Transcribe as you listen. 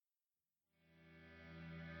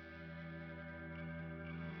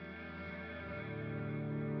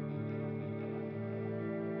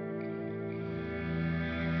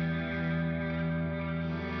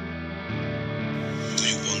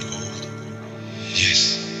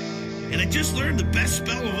And I just learned the best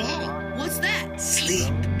spell of all. What's that?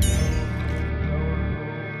 Sleep.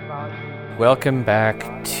 Welcome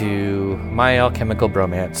back to My Alchemical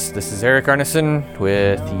Bromance. This is Eric Arneson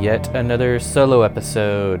with yet another solo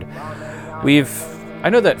episode. I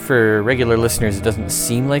know that for regular listeners it doesn't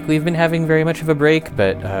seem like we've been having very much of a break,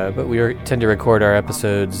 but we tend to record our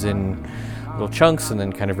episodes in little chunks and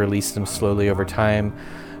then kind of release them slowly over time.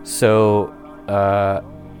 So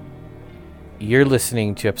you're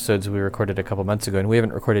listening to episodes we recorded a couple months ago, and we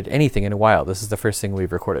haven't recorded anything in a while. This is the first thing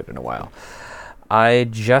we've recorded in a while. I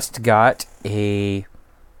just got a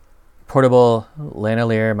portable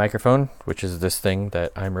Lanolier microphone, which is this thing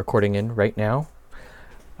that I'm recording in right now.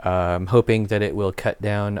 I'm hoping that it will cut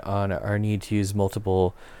down on our need to use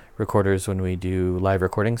multiple recorders when we do live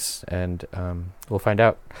recordings, and we'll find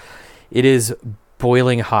out. It is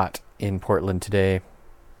boiling hot in Portland today.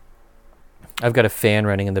 I've got a fan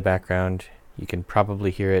running in the background. You can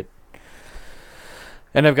probably hear it.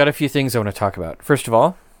 And I've got a few things I want to talk about. First of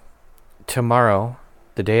all, tomorrow,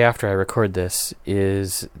 the day after I record this,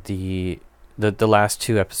 is the last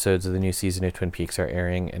two episodes of the new season of Twin Peaks are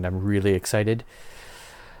airing, and I'm really excited.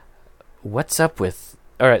 What's up with...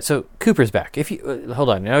 All right, so Cooper's back. Hold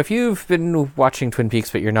on. Now, if you've been watching Twin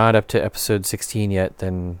Peaks, but you're not up to episode 16 yet,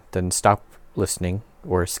 then stop listening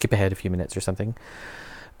or skip ahead a few minutes or something.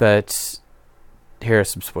 But here are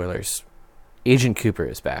some spoilers. Agent Cooper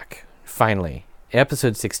is back. Finally.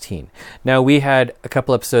 Episode 16. Now, we had a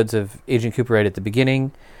couple episodes of Agent Cooper right at the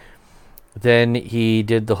beginning. Then he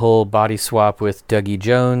did the whole body swap with Dougie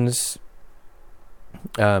Jones.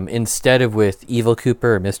 Instead of with Evil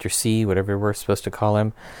Cooper or Mr. C, whatever we're supposed to call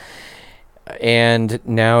him. And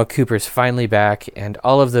now Cooper's finally back, and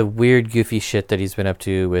all of the weird, goofy shit that he's been up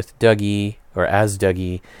to with Dougie, or as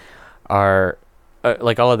Dougie, are,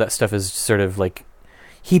 like, all of that stuff is sort of, like,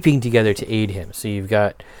 heaping together to aid him. So you've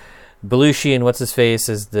got Belushi and what's-his-face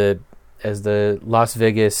as the Las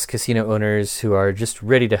Vegas casino owners who are just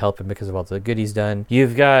ready to help him because of all the good he's done.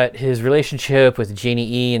 You've got his relationship with Janie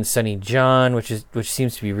E and Sonny John, which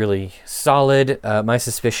seems to be really solid. My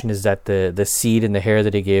suspicion is that the seed in the hair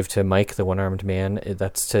that he gave to Mike, the one-armed man,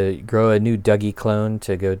 that's to grow a new Dougie clone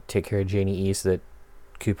to go take care of Janie E so that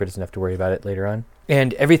Cooper doesn't have to worry about it later on.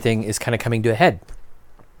 And everything is kind of coming to a head.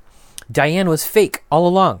 Diane was fake all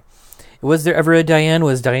along. Was there ever a Diane?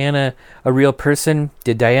 Was Diana a real person?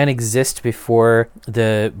 Did Diane exist before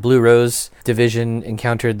the Blue Rose division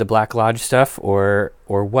encountered the Black Lodge stuff? Or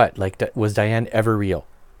what? Like, was Diane ever real?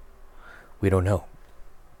 We don't know.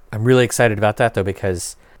 I'm really excited about that, though,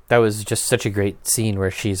 because that was just such a great scene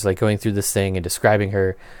where she's, like, going through this thing and describing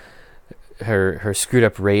her screwed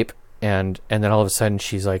up rape, and then all of a sudden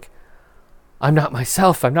she's like, I'm not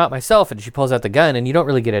myself, and she pulls out the gun, and you don't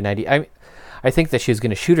really get an idea. I think that she was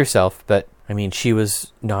going to shoot herself, but, I mean, she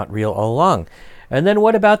was not real all along. And then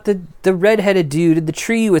what about the redheaded dude in the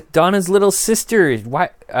tree with Donna's little sister?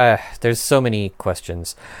 Why? There's so many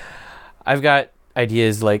questions. I've got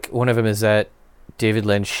ideas, like, one of them is that David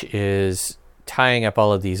Lynch is tying up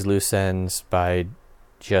all of these loose ends by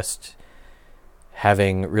just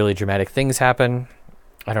having really dramatic things happen.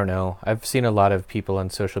 I don't know. I've seen a lot of people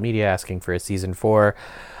on social media asking for a season 4.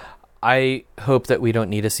 I hope that we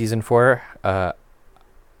don't need a season 4.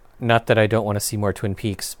 Not that I don't want to see more Twin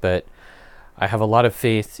Peaks, but I have a lot of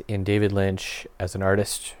faith in David Lynch as an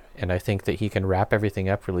artist, and I think that he can wrap everything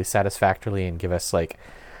up really satisfactorily and give us, like,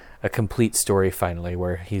 a complete story finally,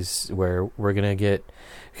 where we're gonna get,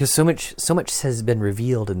 because so much has been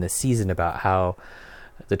revealed in this season about how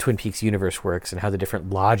the Twin Peaks universe works and how the different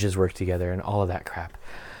lodges work together and all of that crap.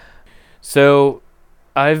 So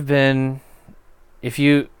if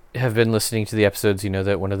you have been listening to the episodes, you know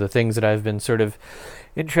that one of the things that I've been sort of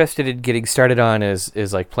interested in getting started on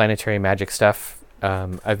is like planetary magic stuff. I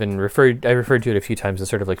referred to it a few times as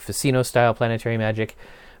sort of like Facino style planetary magic,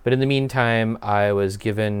 but in the meantime I was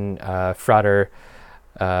given Frater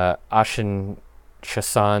Ashen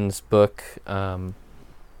Chassan's book,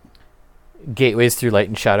 Gateways Through Light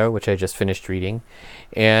and Shadow, which I just finished reading,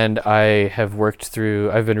 and I've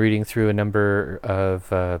been reading through a number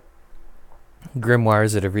of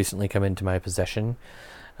grimoires that have recently come into my possession.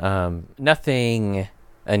 Nothing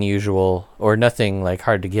unusual or nothing like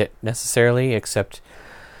hard to get necessarily, except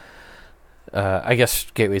I guess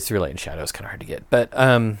Gateways Through Light and Shadow is kind of hard to get, but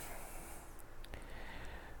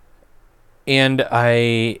and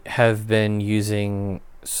I have been using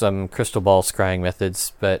some crystal ball scrying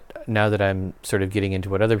methods, but now that I'm sort of getting into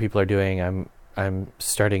what other people are doing, I'm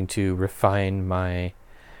starting to refine my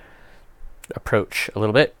approach a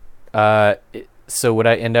little bit. So what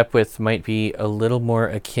I end up with might be a little more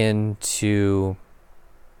akin to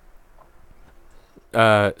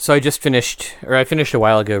So I finished a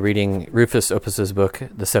while ago reading Rufus Opus's book,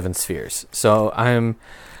 The Seven Spheres. So I'm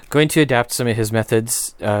going to adapt some of his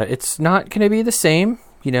methods. It's not going to be the same,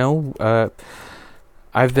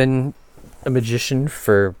 I've been a magician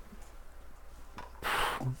for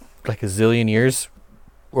like a zillion years,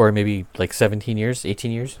 or maybe like 17 years,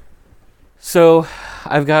 18 years. So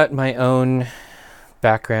I've got my own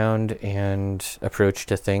background and approach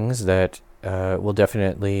to things that will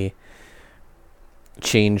definitely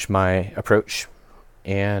change my approach.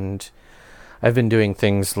 And I've been doing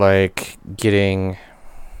things like I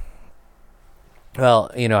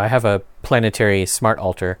have a planetary smart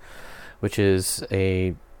altar, which is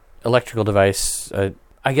a electrical device.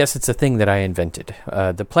 I guess it's a thing that I invented.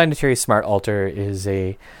 The planetary smart altar is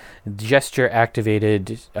a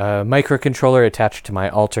gesture-activated microcontroller attached to my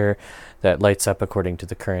altar that lights up according to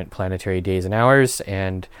the current planetary days and hours.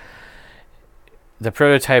 And the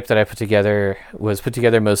prototype that I put together was put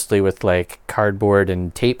together mostly with like cardboard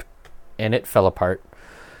and tape, and it fell apart.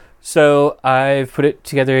 So I've put it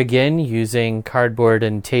together again using cardboard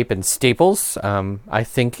and tape and staples. I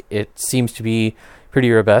think it seems to be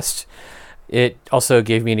pretty robust. It also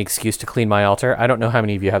gave me an excuse to clean my altar. I don't know how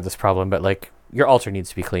many of you have this problem, but like your altar needs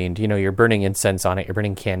to be cleaned. You're burning incense on it. You're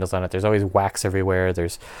burning candles on it. There's always wax everywhere.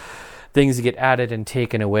 There's things that get added and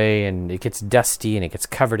taken away, and it gets dusty and it gets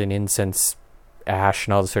covered in incense ash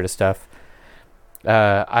and all this sort of stuff.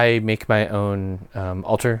 I make my own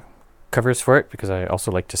altar covers for it because I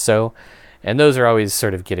also like to sew, and those are always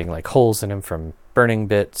sort of getting like holes in them from burning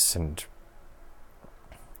bits and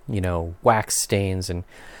wax stains. And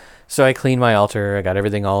so I cleaned my altar. I got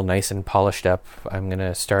everything all nice and polished up. I'm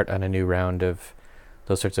gonna start on a new round of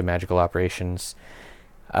those sorts of magical operations.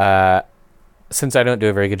 Since I don't do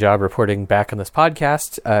a very good job reporting back on this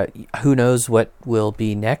podcast, who knows what will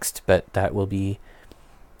be next, but that will be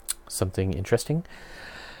something interesting.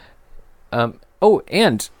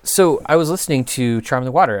 And so I was listening to Charm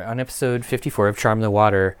the Water on episode 54 of Charm the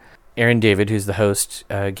Water. Aaron David, who's the host,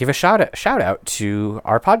 gave a shout out to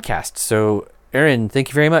our podcast. So Aaron, thank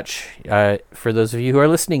you very much. For those of you who are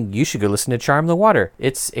listening, you should go listen to Charm the Water.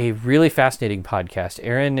 It's a really fascinating podcast.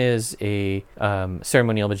 Aaron is a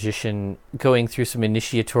ceremonial magician going through some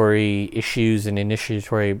initiatory issues and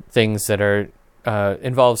initiatory things that are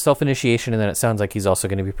involve self-initiation, and then it sounds like he's also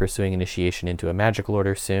going to be pursuing initiation into a magical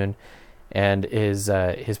order soon. And his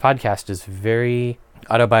podcast is very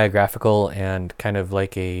autobiographical and kind of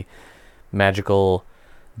like a magical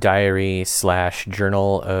diary /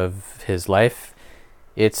 journal of his life.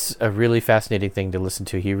 It's a really fascinating thing to listen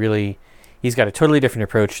to. He's got a totally different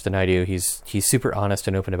approach than I do. He's super honest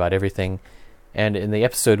and open about everything. And in the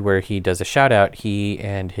episode where he does a shout out, he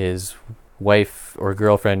and his wife or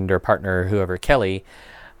girlfriend or partner, whoever, Kelly,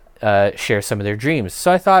 share some of their dreams.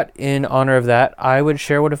 So I thought in honor of that, I would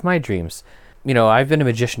share one of my dreams. I've been a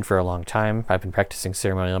magician for a long time. I've been practicing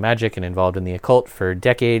ceremonial magic and involved in the occult for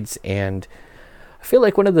decades, and I feel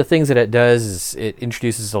like one of the things that it does is it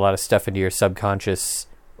introduces a lot of stuff into your subconscious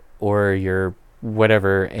or your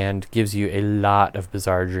whatever and gives you a lot of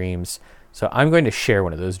bizarre dreams. So I'm going to share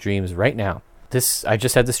one of those dreams right now. I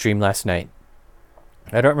just had this dream last night.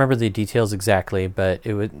 I don't remember the details exactly, but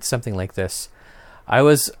it was something like this. I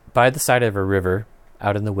was by the side of a river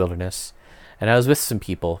out in the wilderness, and I was with some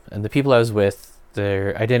people, and the people I was with,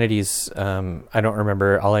 their identities, I don't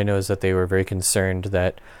remember. All I know is that they were very concerned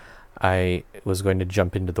that I was going to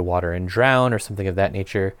jump into the water and drown or something of that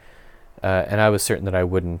nature, and I was certain that I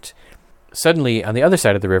wouldn't. Suddenly, on the other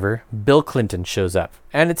side of the river, Bill Clinton shows up,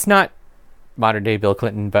 and it's not modern day Bill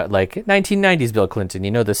Clinton, but like 1990s Bill Clinton,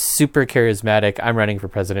 the super charismatic, I'm running for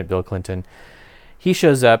president Bill Clinton. He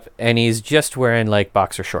shows up, and he's just wearing like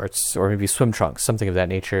boxer shorts or maybe swim trunks, something of that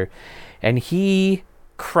nature. And he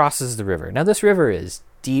crosses the river. Now, this river is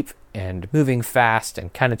deep and moving fast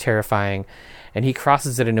and kind of terrifying. And he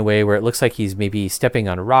crosses it in a way where it looks like he's maybe stepping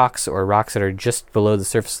on rocks or rocks that are just below the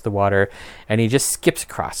surface of the water. And he just skips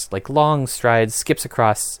across, like long strides, skips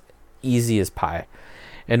across, easy as pie.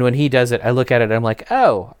 And when he does it, I look at it and I'm like,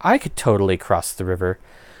 oh, I could totally cross the river.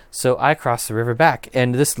 So I cross the river back.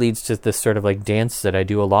 And this leads to this sort of like dance that I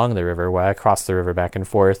do along the river where I cross the river back and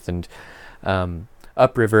forth. And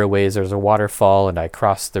upriver a ways, there's a waterfall, and I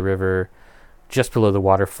cross the river just below the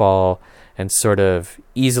waterfall and sort of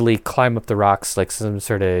easily climb up the rocks like some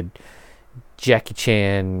sort of Jackie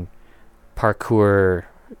Chan parkour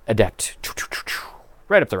adept.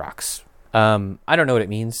 Right up the rocks. I don't know what it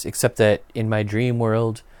means, except that in my dream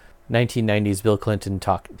world, 1990s Bill Clinton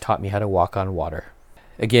taught me how to walk on water.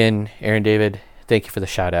 Again, Aaron David, thank you for the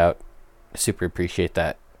shout out. Super appreciate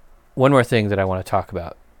that. One more thing that I want to talk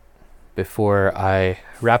about before I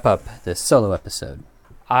wrap up this solo episode.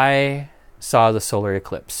 I saw the solar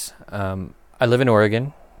eclipse. I live in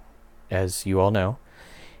Oregon, as you all know,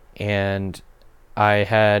 and I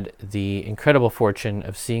had the incredible fortune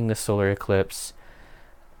of seeing the solar eclipse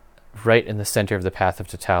right in the center of the path of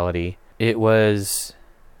totality. It was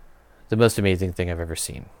the most amazing thing I've ever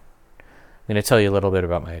seen. I'm going to tell you a little bit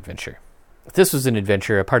about my adventure. This was an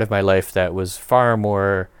adventure, a part of my life that was far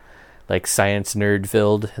more like science nerd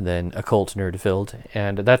filled than occult nerd filled,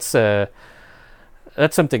 and that's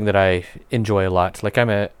something that I enjoy a lot. Like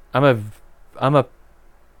I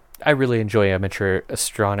really enjoy amateur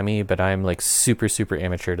astronomy, but I'm like super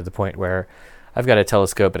amateur to the point where I've got a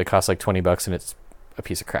telescope and it costs like $20 and it's a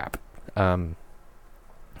piece of crap.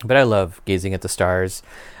 But I love gazing at the stars.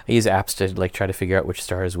 I use apps to like try to figure out which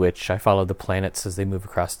star is which. I follow the planets as they move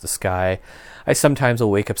across the sky. I sometimes will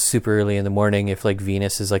wake up super early in the morning if like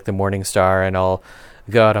Venus is like the morning star, and I'll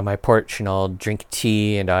go out on my porch and I'll drink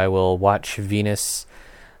tea and I will watch Venus.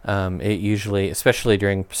 It usually, especially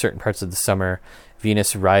during certain parts of the summer,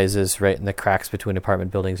 Venus rises right in the cracks between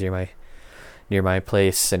apartment buildings near my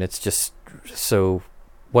place, and it's just so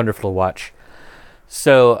wonderful to watch.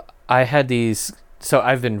 So I've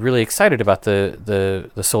been really excited about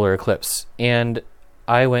the solar eclipse, and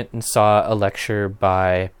I went and saw a lecture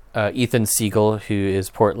by Ethan Siegel, who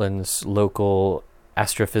is Portland's local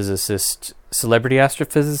astrophysicist, celebrity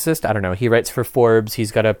astrophysicist. I don't know. He writes for Forbes.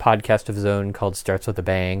 He's got a podcast of his own called Starts With a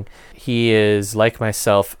Bang. He is, like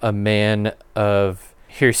myself, a man of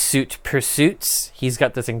hirsute pursuits. He's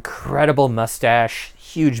got this incredible mustache,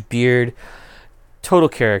 huge beard, total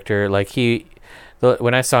character. Like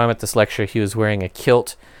when I saw him at this lecture, he was wearing a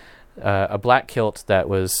kilt, a black kilt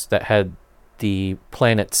that had the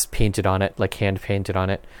planets painted on it, like hand painted on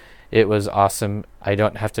it. It was awesome. I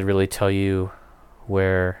don't have to really tell you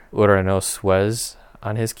where Uranus was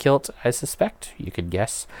on his kilt. I suspect you could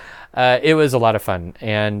guess. It was a lot of fun,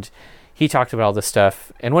 and he talked about all this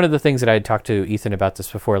stuff. And one of the things that I had talked to Ethan about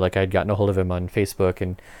this before, like I'd gotten a hold of him on Facebook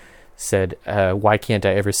and said, why can't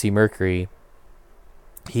I ever see Mercury?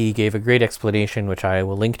 He gave a great explanation, which I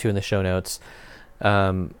will link to in the show notes.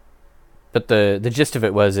 But the gist of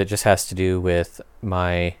it was, it just has to do with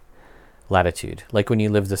my latitude. Like when you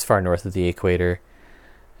live this far north of the equator,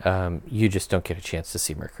 you just don't get a chance to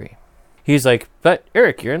see Mercury. He's like, but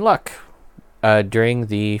Eric, you're in luck. During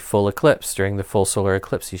the full eclipse, during the full solar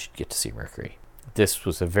eclipse, you should get to see Mercury. This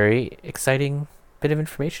was a very exciting bit of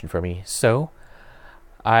information for me. So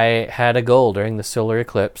I had a goal during the solar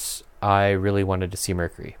eclipse. I really wanted to see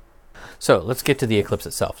Mercury. So let's get to the eclipse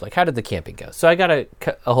itself. Like, how did the camping go? So I got a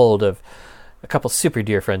hold of a couple super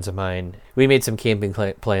dear friends of mine. We made some camping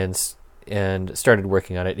plans and started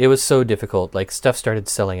working on it. It was so difficult. Like, stuff started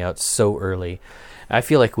selling out so early. I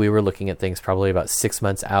feel like we were looking at things probably about 6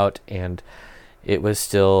 months out, and it was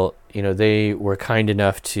still, they were kind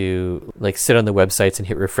enough to like sit on the websites and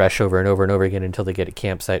hit refresh over and over and over again until they get a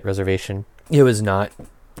campsite reservation. It was not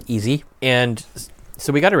easy. And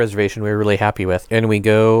so we got a reservation we were really happy with, and we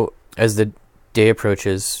go as the day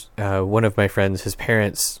approaches. One of my friends, his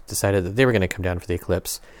parents decided that they were going to come down for the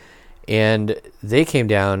eclipse, and they came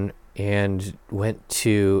down and went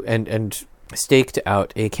to and staked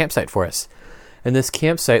out a campsite for us. And this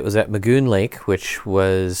campsite was at Magoon Lake, which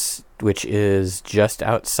is just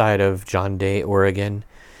outside of John Day, Oregon,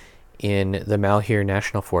 in the Malheur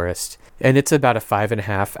National Forest. And it's about a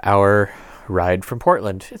 5.5 hour ride from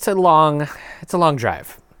Portland. It's a long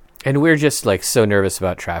drive. And we're just like so nervous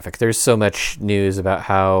about traffic. There's so much news about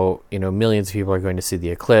how, millions of people are going to see the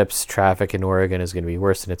eclipse. Traffic in Oregon is going to be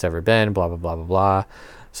worse than it's ever been, blah, blah, blah, blah, blah.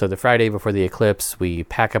 So the Friday before the eclipse, we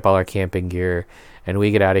pack up all our camping gear and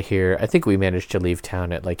we get out of here. I think we managed to leave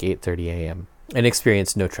town at like 8:30 a.m. and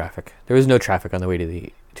experienced no traffic. There was no traffic on the way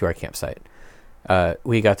to our campsite.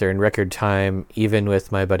 We got there in record time, even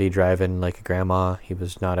with my buddy driving like a grandma.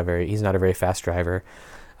 He's not a very fast driver.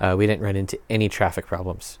 We didn't run into any traffic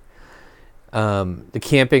problems. The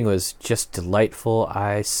camping was just delightful.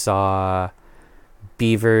 I saw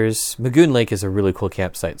beavers. Magoon Lake is a really cool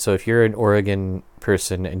campsite. So if you're an Oregon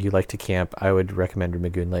person and you like to camp, I would recommend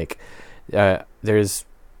Magoon Lake. There's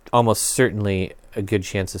almost certainly a good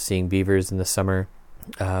chance of seeing beavers in the summer,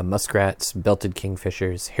 muskrats, belted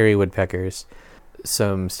kingfishers, hairy woodpeckers,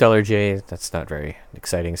 some stellar jays. That's not very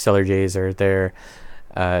exciting. Stellar jays are there.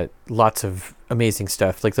 Lots of amazing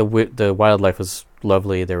stuff. Like the wildlife was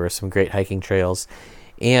lovely. There were some great hiking trails,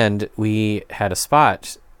 and we had a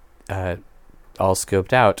spot all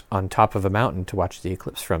scoped out on top of a mountain to watch the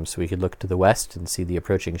eclipse from, so we could look to the west and see the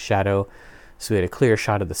approaching shadow. So we had a clear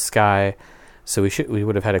shot of the sky. So we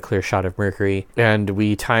would have had a clear shot of Mercury. And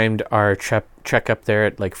we timed our trek up there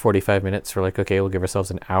at like 45 minutes. We're like, okay, we'll give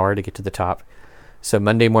ourselves an hour to get to the top. So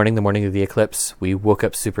Monday morning, the morning of the eclipse, we woke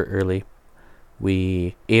up super early.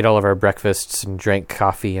 We ate all of our breakfasts and drank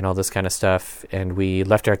coffee and all this kind of stuff. And we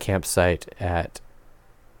left our campsite at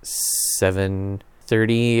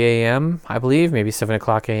 7:30 a.m., I believe, maybe 7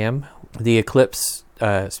 o'clock a.m. The eclipse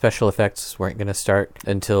special effects weren't going to start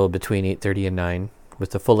until between 8:30 and 9,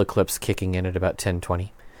 with the full eclipse kicking in at about 10:20.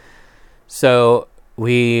 So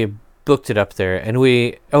we booked it up there, and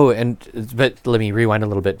but let me rewind a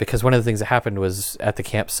little bit, because one of the things that happened was at the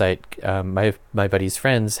campsite, my buddy's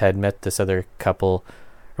friends had met this other couple,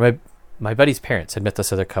 or my buddy's parents had met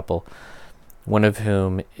this other couple, one of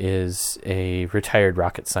whom is a retired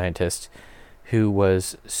rocket scientist who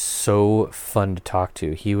was so fun to talk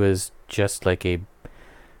to. He was just like a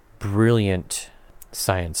brilliant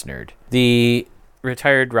science nerd. The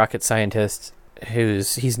retired rocket scientist,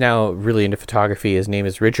 he's now really into photography. His name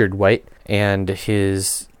is Richard White, and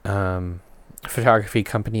his photography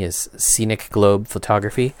company is Scenic Globe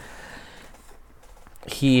Photography.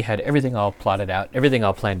 He had everything all plotted out, everything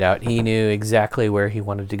all planned out. He knew exactly where he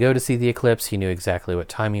wanted to go to see the eclipse. He knew exactly what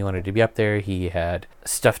time he wanted to be up there. He had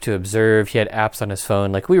stuff to observe. He had apps on his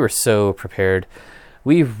phone. Like, we were so prepared.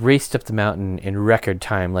 We raced up the mountain in record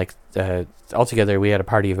time. Like, altogether, we had a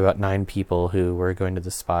party of about 9 people who were going to the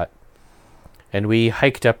spot. And we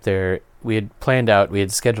hiked up there. We had planned out, we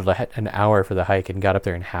had scheduled an hour for the hike and got up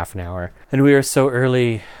there in half an hour. And we were so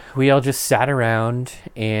early, we all just sat around,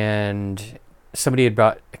 and somebody had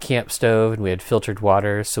brought a camp stove, and we had filtered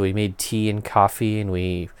water. So we made tea and coffee, and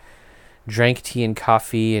we drank tea and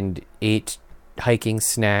coffee and ate hiking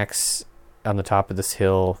snacks on the top of this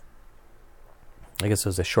hill. I guess it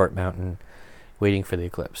was a short mountain, waiting for the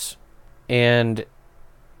eclipse. And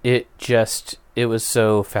it was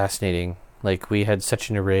so fascinating. Like, we had such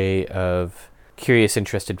an array of curious,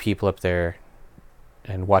 interested people up there,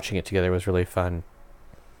 and watching it together was really fun.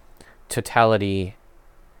 Totality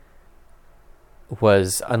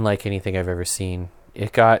was unlike anything I've ever seen.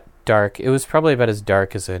 It got dark. It was probably about as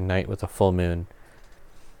dark as a night with a full moon.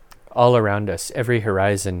 All around us, every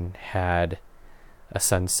horizon had a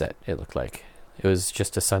sunset, it looked like. It was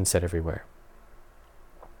just a sunset everywhere.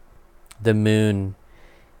 The moon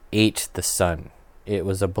ate the sun. It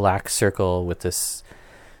was a black circle with this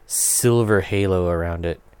silver halo around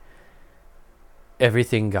it.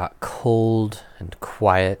 Everything got cold and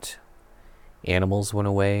quiet. Animals went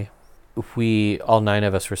away. All 9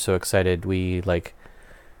 of us were so excited. We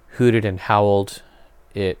hooted and howled.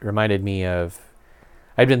 It reminded me of,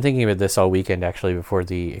 I'd been thinking about this all weekend actually before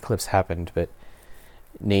the eclipse happened, but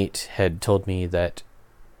Nate Neff,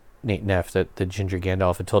 that the Ginger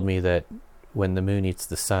Gandalf, had told me that when the moon eats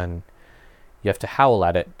the sun, you have to howl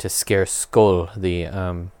at it to scare Skoll,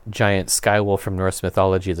 the giant sky wolf from Norse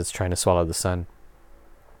mythology that's trying to swallow the sun,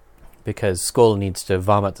 because Skoll needs to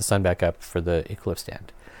vomit the sun back up for the eclipse to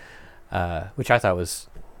end, which I thought was,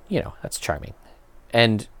 that's charming.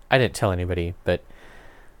 And I didn't tell anybody, but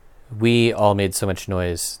we all made so much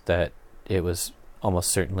noise that it was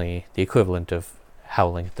almost certainly the equivalent of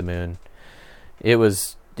howling at the moon. It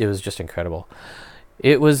was just incredible.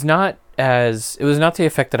 It was not the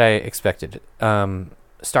effect that I expected.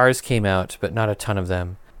 Stars came out, but not a ton of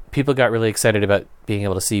them. People got really excited about being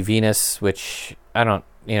able to see Venus, which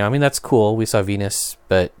that's cool. We saw Venus,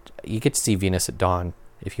 but you get to see Venus at dawn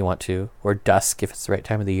if you want to, or dusk if it's the right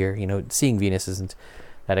time of the year. Seeing Venus isn't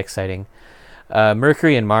that exciting.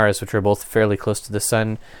 Mercury and Mars, which were both fairly close to the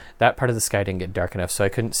sun, that part of the sky didn't get dark enough, so I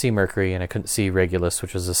couldn't see Mercury, and I couldn't see Regulus,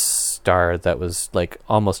 which was a star that was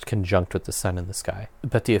almost conjunct with the sun in the sky.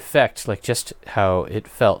 But the effect, just how it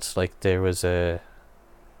felt, there was a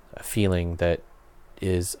feeling that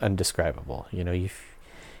is undescribable.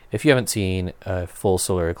 If you haven't seen a full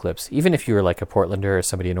solar eclipse, even if you were like a Portlander or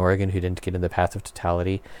somebody in Oregon who didn't get in the path of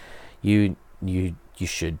totality, you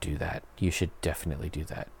should do that. You should definitely do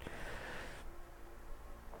that.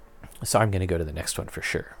 So I'm going to go to the next one for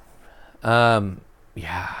sure.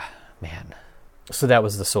 Yeah, man. So that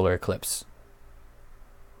was the solar eclipse.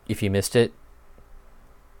 If you missed it,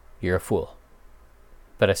 you're a fool.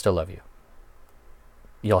 But I still love you.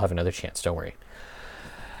 You'll have another chance, don't worry.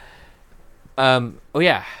 Oh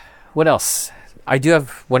yeah, what else? I do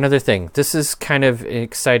have one other thing. This is kind of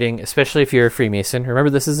exciting, especially if you're a Freemason. Remember,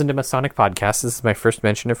 this isn't a Masonic podcast. This is my first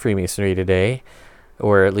mention of Freemasonry today,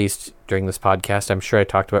 or at least during this podcast. I'm sure I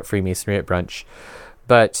talked about Freemasonry at brunch.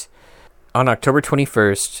 But on October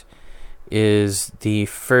 21st is the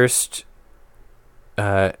first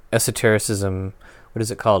esotericism. What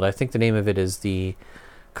is it called? I think the name of it is the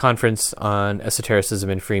conference on esotericism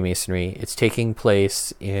and Freemasonry. It's taking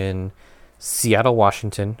place in Seattle,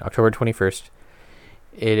 Washington, October 21st.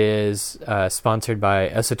 It is sponsored by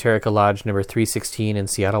Esoterica Lodge number 316 in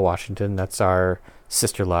Seattle, Washington. That's our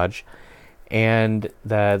sister lodge. And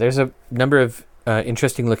there's a number of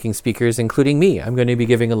interesting looking speakers, including me. I'm going to be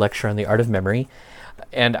giving a lecture on the art of memory,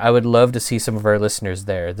 and I would love to see some of our listeners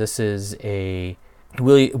there. This is we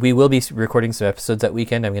will be recording some episodes that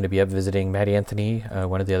weekend. I'm going to be up visiting Matt Anthony,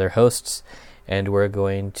 one of the other hosts, and we're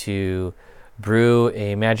going to brew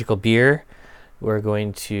a magical beer. We're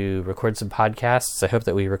going to record some podcasts. I hope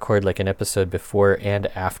that we record like an episode before and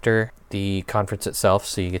after the conference itself,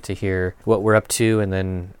 so you get to hear what we're up to and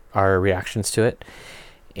then our reactions to it.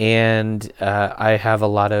 And I have a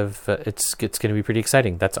lot of it's going to be pretty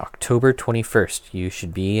exciting. That's October 21st. You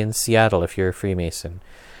should be in Seattle if you're a Freemason.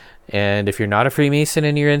 And if you're not a Freemason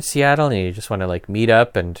and you're in Seattle and you just want to like meet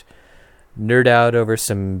up and nerd out over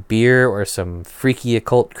some beer or some freaky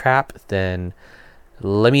occult crap, then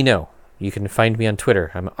let me know. You can find me on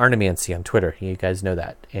Twitter. I'm Arnemancy on Twitter. You guys know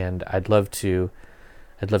that. And I'd love to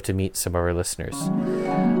meet some of our listeners.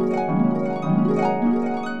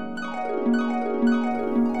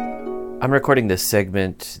 I'm recording this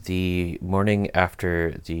segment the morning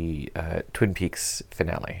after the Twin Peaks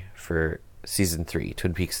finale for season 3,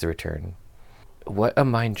 Twin Peaks: The Return. What a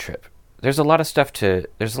mind trip! There's a lot of stuff to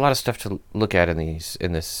look at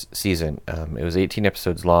in this season. It was 18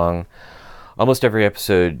 episodes long. Almost every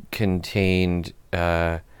episode contained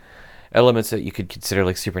elements that you could consider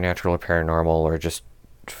like supernatural or paranormal or just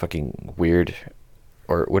fucking weird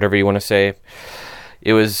or whatever you want to say.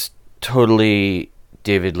 It was totally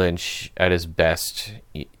David Lynch at his best.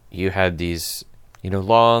 You had these,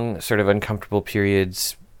 long, sort of uncomfortable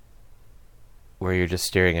periods where you're just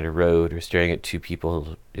staring at a road or staring at two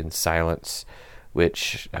people in silence,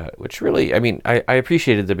 which really, I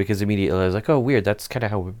appreciated that because immediately I was like, oh, weird, that's kind of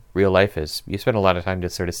how real life is. You spend a lot of time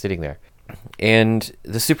just sort of sitting there. And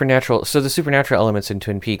the supernatural elements in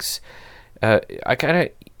Twin Peaks, I kind of,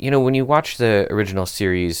 when you watch the original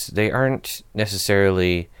series, they aren't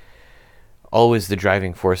necessarily always the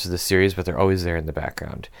driving force of the series, but they're always there in the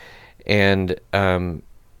background. And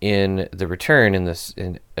in The Return,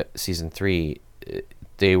 in season 3,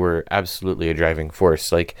 they were absolutely a driving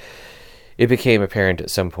force. Like, it became apparent at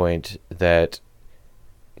some point that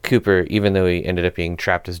Cooper, even though he ended up being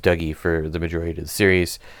trapped as Dougie for the majority of the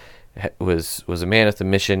series, was a man with a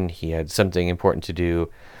mission. He had something important to do.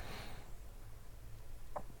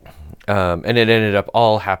 And it ended up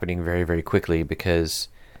all happening very, very quickly because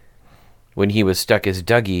when he was stuck as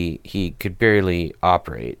Dougie, he could barely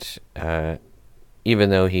operate, even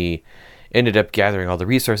though he ended up gathering all the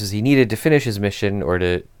resources he needed to finish his mission or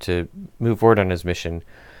to move forward on his mission.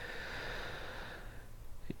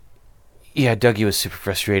 Yeah, Dougie was super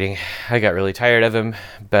frustrating. I got really tired of him,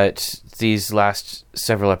 but these last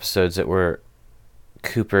several episodes that were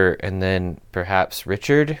Cooper and then perhaps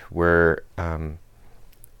Richard were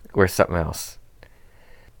something else.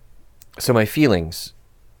 So my feelings,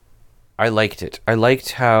 I liked it. I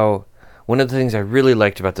liked how one of the things I really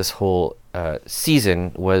liked about this whole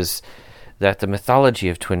season was that the mythology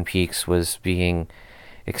of Twin Peaks was being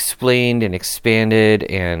explained and expanded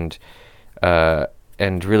and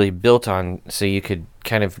really built on, so you could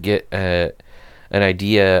kind of get an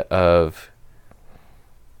idea of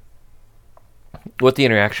what the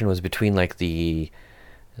interaction was between like the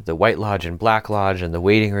White Lodge and Black Lodge and the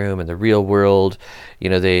waiting room and the real world.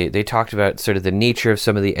 They talked about sort of the nature of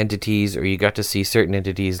some of the entities, or you got to see certain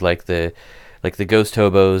entities like the ghost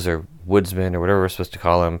hobos or woodsmen or whatever we're supposed to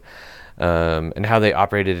call them, and how they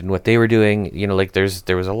operated and what they were doing. There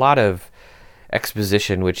was a lot of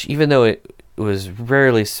exposition, which even though it was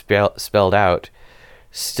rarely spelled out,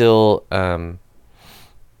 still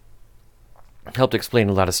helped explain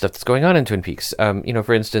a lot of stuff that's going on in Twin Peaks.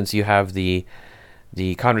 For instance, you have the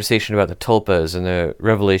conversation about the tulpas and the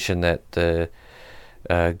revelation that the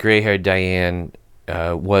gray-haired Diane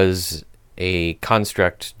was a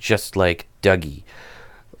construct just like Dougie,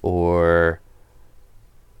 or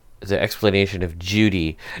the explanation of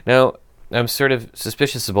Judy. Now, I'm sort of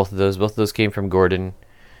suspicious of both of those. Both of those came from Gordon.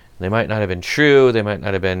 They might not have been true. They might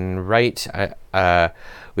not have been right.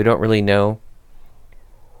 We don't really know.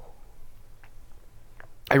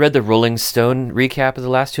 I read the Rolling Stone recap of the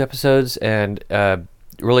last 2 episodes, and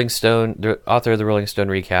Rolling Stone, the author of the Rolling Stone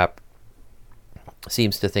recap,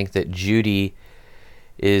 seems to think that Judy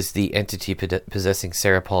is the entity possessing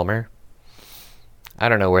Sarah Palmer. I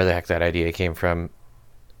don't know where the heck that idea came from.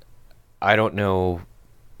 I don't know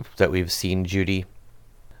that we've seen Judy.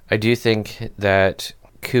 I do think that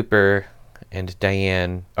Cooper and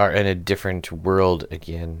Diane are in a different world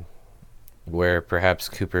again, where perhaps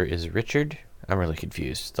Cooper is Richard. I'm really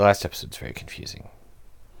confused. The last episode's very confusing.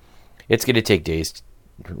 It's going to take days,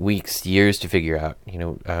 weeks, years to figure out.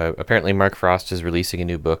 Apparently Mark Frost is releasing a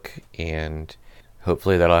new book, and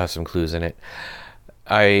hopefully that'll have some clues in it.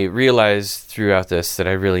 I realized throughout this that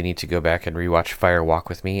I really need to go back and rewatch Fire Walk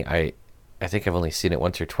with Me. I think I've only seen it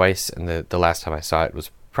once or twice, and the last time I saw it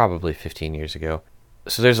was probably 15 years ago.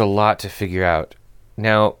 So there's a lot to figure out.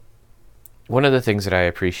 Now, one of the things that I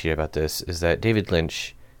appreciate about this is that David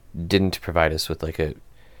Lynch didn't provide us with like a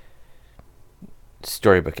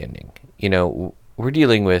storybook ending. We're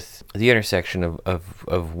dealing with the intersection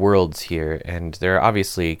of worlds here, and there are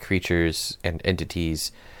obviously creatures and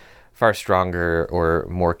entities far stronger or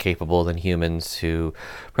more capable than humans who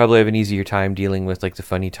probably have an easier time dealing with like the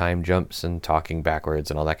funny time jumps and talking backwards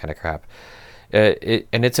and all that kind of crap.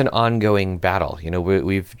 And it's an ongoing battle.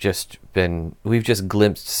 We've just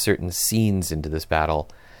glimpsed certain scenes into this battle,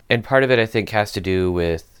 and part of it I think has to do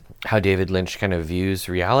with how David Lynch kind of views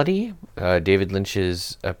reality. David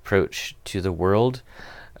Lynch's approach to the world.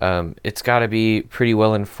 It's got to be pretty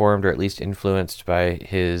well informed, or at least influenced by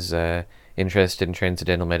his interest in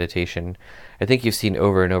transcendental meditation. I think you've seen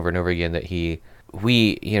over and over and over again that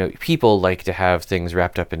people like to have things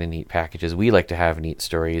wrapped up in neat packages. We like to have neat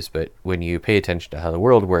stories, but when you pay attention to how the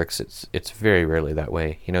world works, it's very rarely that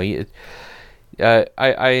way.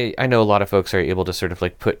 I know a lot of folks are able to sort of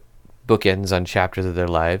like put bookends on chapters of their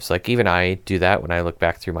lives. Like even I do that when I look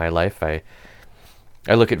back through my life. I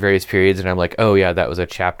look at various periods and I'm like, oh yeah, that was a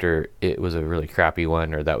chapter. It was a really crappy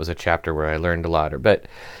one, or that was a chapter where I learned a lot. But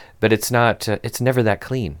it's not. It's never that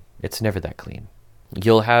clean. It's never that clean.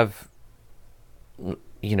 You'll have,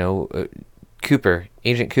 Cooper,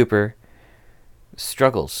 Agent Cooper,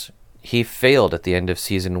 struggles. He failed at the end of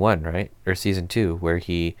season 1, right, or season 2, where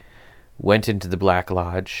he went into the Black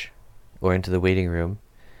Lodge or into the waiting room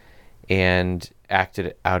and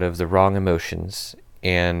acted out of the wrong emotions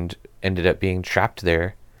and ended up being trapped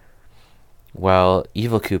there, while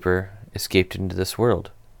evil Cooper escaped into this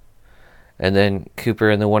world. And then Cooper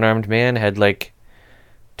and the One-Armed Man had like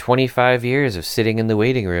 25 years of sitting in the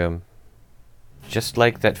waiting room, just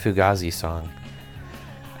like that Fugazi song.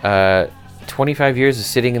 25 years of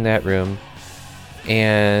sitting in that room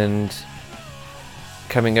and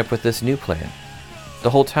coming up with this new plan. The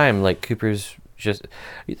whole time, like, Cooper's just...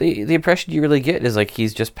 The impression you really get is like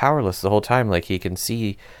he's just powerless the whole time. Like, he can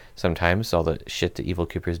see sometimes all the shit that evil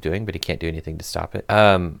Cooper's doing, but he can't do anything to stop it.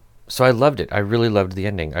 So I loved it. I really loved the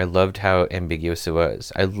ending. I loved how ambiguous it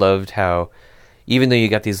was. I loved how, even though you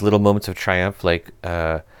got these little moments of triumph, like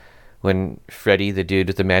when Freddy, the dude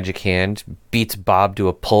with the magic hand, beats Bob to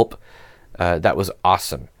a pulp, that was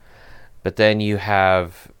awesome. But then you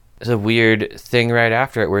have the weird thing right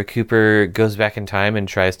after it where Cooper goes back in time and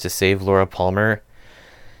tries to save Laura Palmer.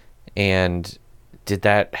 And did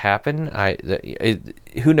that happen?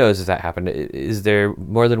 Who knows if that happened? Is there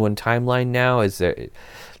more than one timeline now?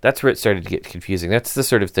 That's where it started to get confusing. That's the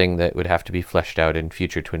sort of thing that would have to be fleshed out in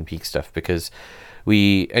future Twin Peaks stuff, because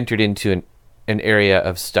we entered into an area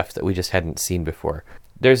of stuff that we just hadn't seen before.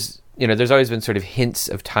 There's always been sort of hints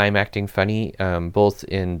of time acting funny, both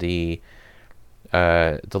in the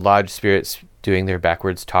lodge spirits doing their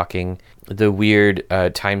backwards talking, the weird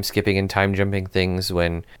time skipping and time jumping things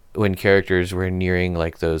when characters were nearing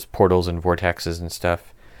like those portals and vortexes and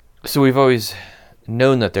stuff. So we've always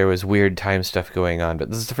known that there was weird time stuff going on, but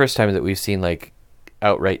this is the first time that we've seen like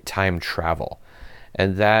outright time travel,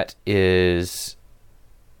 and that just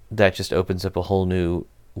opens up a whole new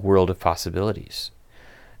world of possibilities.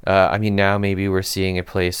 Now maybe we're seeing a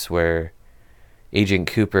place where Agent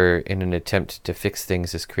Cooper, in an attempt to fix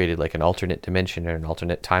things, has created like an alternate dimension or an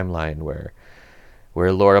alternate timeline where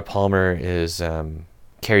Laura Palmer is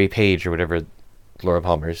Carrie Page, or whatever Laura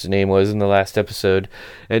Palmer's name was in the last episode,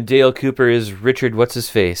 and Dale Cooper is Richard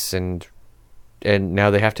What's-His-Face, and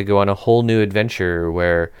now they have to go on a whole new adventure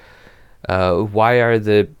where why are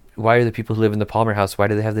the people who live in the Palmer house, why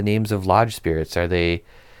do they have the names of lodge spirits?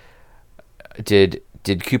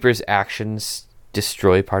 Did Cooper's actions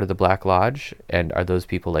destroy part of the Black Lodge, and are those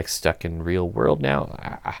people like stuck in real world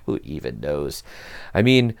now? Who even knows? I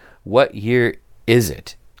mean, what year is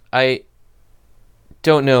it? I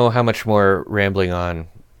don't know how much more rambling on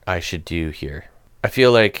I should do here. I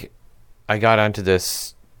feel like I got onto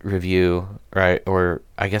this review, right, or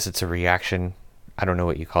I guess it's a reaction. I don't know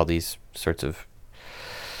what you call these sorts of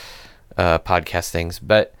podcast things,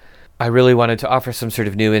 but I really wanted to offer some sort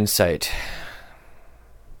of new insight.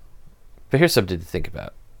 But here's something to think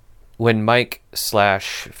about. When Mike /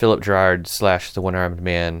 Philip Gerard / the One-Armed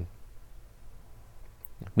Man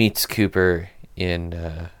meets Cooper in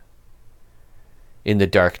the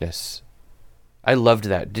darkness. I loved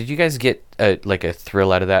that. Did you guys get a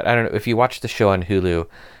thrill out of that? I don't know if you watch the show on Hulu.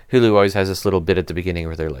 Hulu always has this little bit at the beginning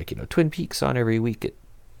where they're like, Twin Peaks on every week at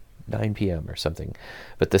 9 p.m. or something.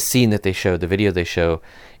 But the scene that they show, the video they show,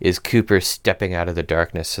 is Cooper stepping out of the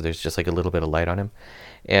darkness. So there's just like a little bit of light on him,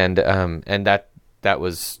 and that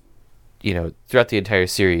was, throughout the entire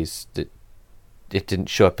series, it didn't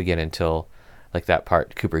show up again until like that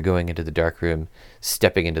part, Cooper going into the dark room,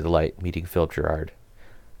 stepping into the light, meeting Philip Gerard.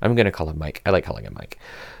 I'm going to call him Mike. I like calling him Mike.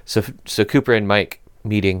 So Cooper and Mike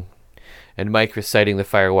meeting, and Mike reciting the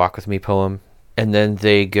Fire Walk With Me poem, and then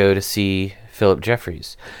they go to see Philip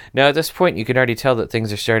Jeffries. Now, at this point, you can already tell that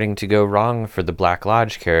things are starting to go wrong for the Black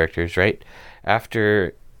Lodge characters, right?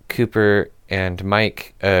 After Cooper and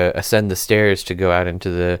Mike ascend the stairs to go out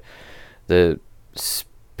into the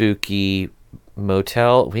spooky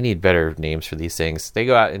motel. We need better names for these things. They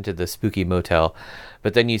go out into the spooky motel,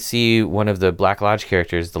 but then you see one of the Black Lodge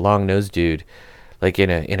characters, the long-nosed dude, like in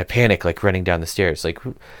a panic, like running down the stairs. Like,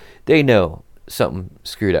 they know something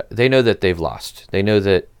screwed up. They know that they've lost. They know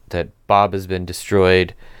that Bob has been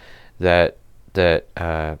destroyed, that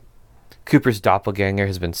Cooper's doppelganger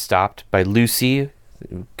has been stopped by Lucy.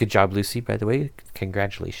 Good job, Lucy, by the way.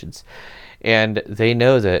 Congratulations. And they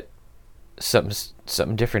know that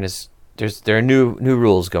something different is there are new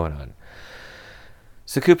rules going on.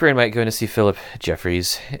 So Cooper and Mike going to see Philip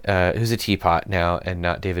Jeffries, who's a teapot now and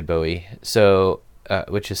not David Bowie. So,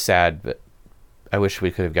 which is sad, but I wish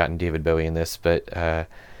we could have gotten David Bowie in this. But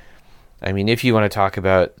if you want to talk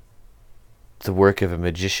about the work of a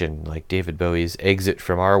magician, like David Bowie's exit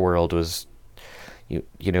from our world was,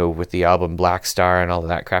 with the album Black Star and all of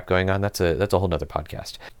that crap going on, that's a whole nother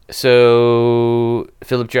podcast. So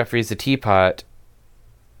Philip Jeffries, the teapot,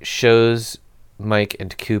 shows Mike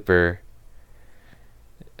and Cooper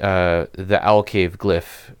the Owl Cave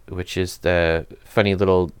glyph, which is the funny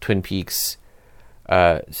little Twin Peaks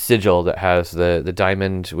sigil that has the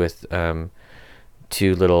diamond with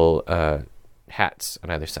two little hats on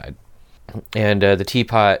either side. And the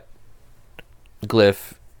teapot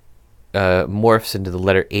glyph morphs into the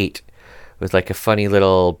letter 8 with like a funny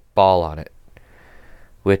little ball on it,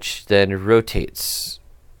 which then rotates.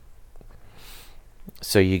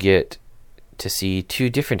 So you get to see two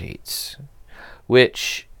different 8s,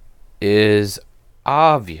 which is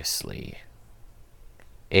obviously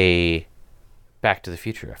a Back to the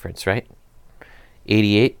Future reference, right?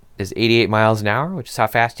 88 is 88 miles an hour, which is how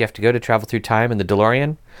fast you have to go to travel through time in the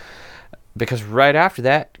DeLorean. Because right after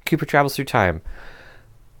that, Cooper travels through time.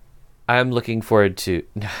 I'm looking forward to...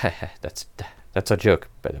 That's a joke,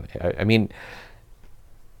 by the way.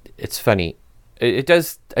 It's funny. It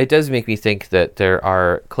does make me think that there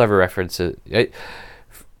are clever references.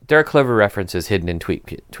 There are clever references hidden in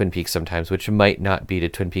Twin Peaks sometimes, which might not be to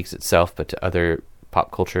Twin Peaks itself, but to other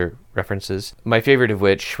pop culture references. My favorite of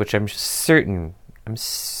which I'm certain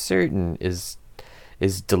is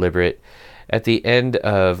deliberate. At the end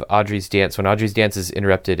of Audrey's Dance, when Audrey's Dance is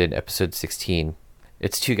interrupted in episode 16,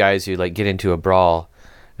 it's two guys who get into a brawl,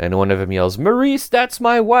 and one of them yells, "Maurice, that's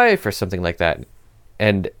my wife," or something like that.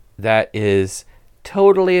 And that is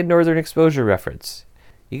totally a Northern Exposure reference.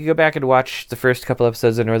 You can go back and watch the first couple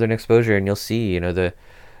episodes of Northern Exposure, and you'll see, one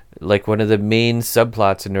of the main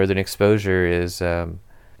subplots in Northern Exposure is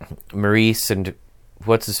Maurice and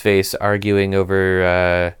what's his face arguing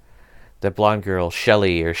over the blonde girl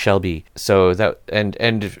Shelley or Shelby. So that and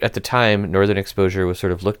at the time, Northern Exposure was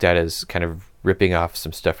sort of looked at as kind of ripping off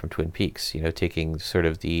some stuff from Twin Peaks. Taking sort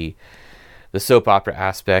of the soap opera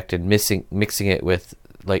aspect and mixing it with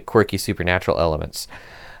like quirky supernatural elements.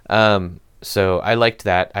 So I liked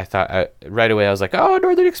that. I thought right away I was like, oh,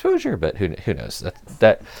 Northern Exposure, but who knows?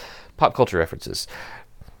 That pop culture references.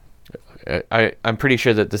 I'm pretty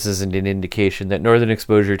sure that this isn't an indication that Northern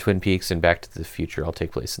Exposure, Twin Peaks, and Back to the Future all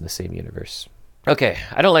take place in the same universe. Okay,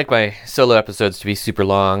 I don't like my solo episodes to be super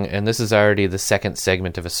long, and this is already the second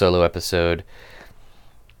segment of a solo episode.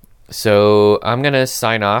 So I'm going to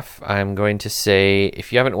sign off. I'm going to say,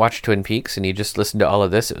 if you haven't watched Twin Peaks and you just listened to all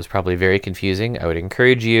of this, it was probably very confusing. I would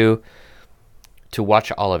encourage you to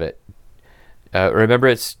watch all of it. Remember,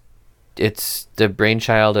 it's the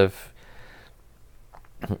brainchild of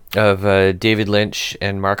David Lynch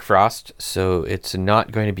and Mark Frost, so it's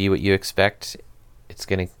not going to be what you expect. It's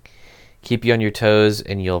going to keep you on your toes,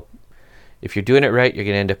 and if you're doing it right, you're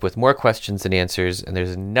going to end up with more questions than answers, and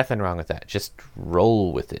there's nothing wrong with that. Just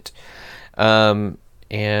roll with it. And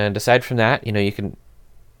aside from that, you can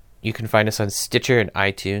You can find us on Stitcher and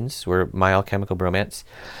iTunes. We're My Alchemical Bromance.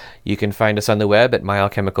 You can find us on the web at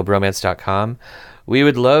myalchemicalbromance.com. We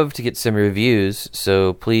would love to get some reviews,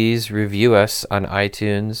 so please review us on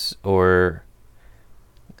iTunes, or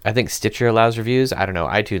I think Stitcher allows reviews. I don't know.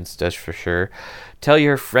 iTunes does for sure. Tell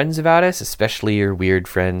your friends about us, especially your weird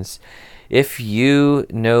friends. If you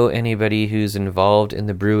know anybody who's involved in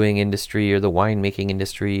the brewing industry or the winemaking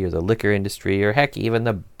industry or the liquor industry or heck, even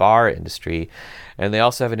the bar industry, and they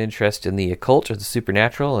also have an interest in the occult or the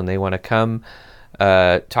supernatural, and they want to come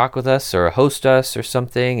talk with us or host us or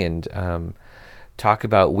something and talk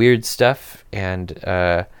about weird stuff and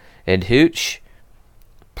hooch,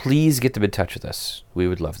 please get them in touch with us. We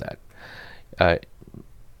would love that.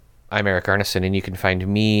 I'm Eric Arneson, and you can find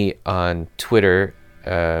me on Twitter.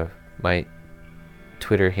 My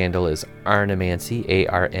Twitter handle is Arnemancy,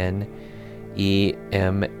 ARNEMANCY,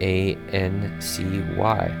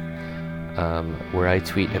 where I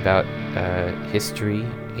tweet about history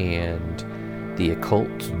and the occult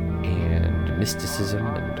and mysticism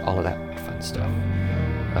and all of that fun stuff.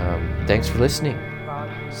 Thanks for listening.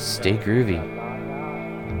 Stay groovy.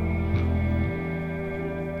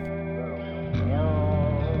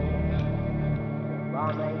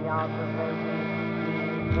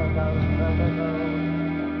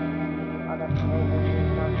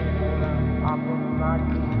 Aku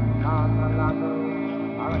mati, kau selalu,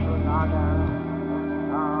 aku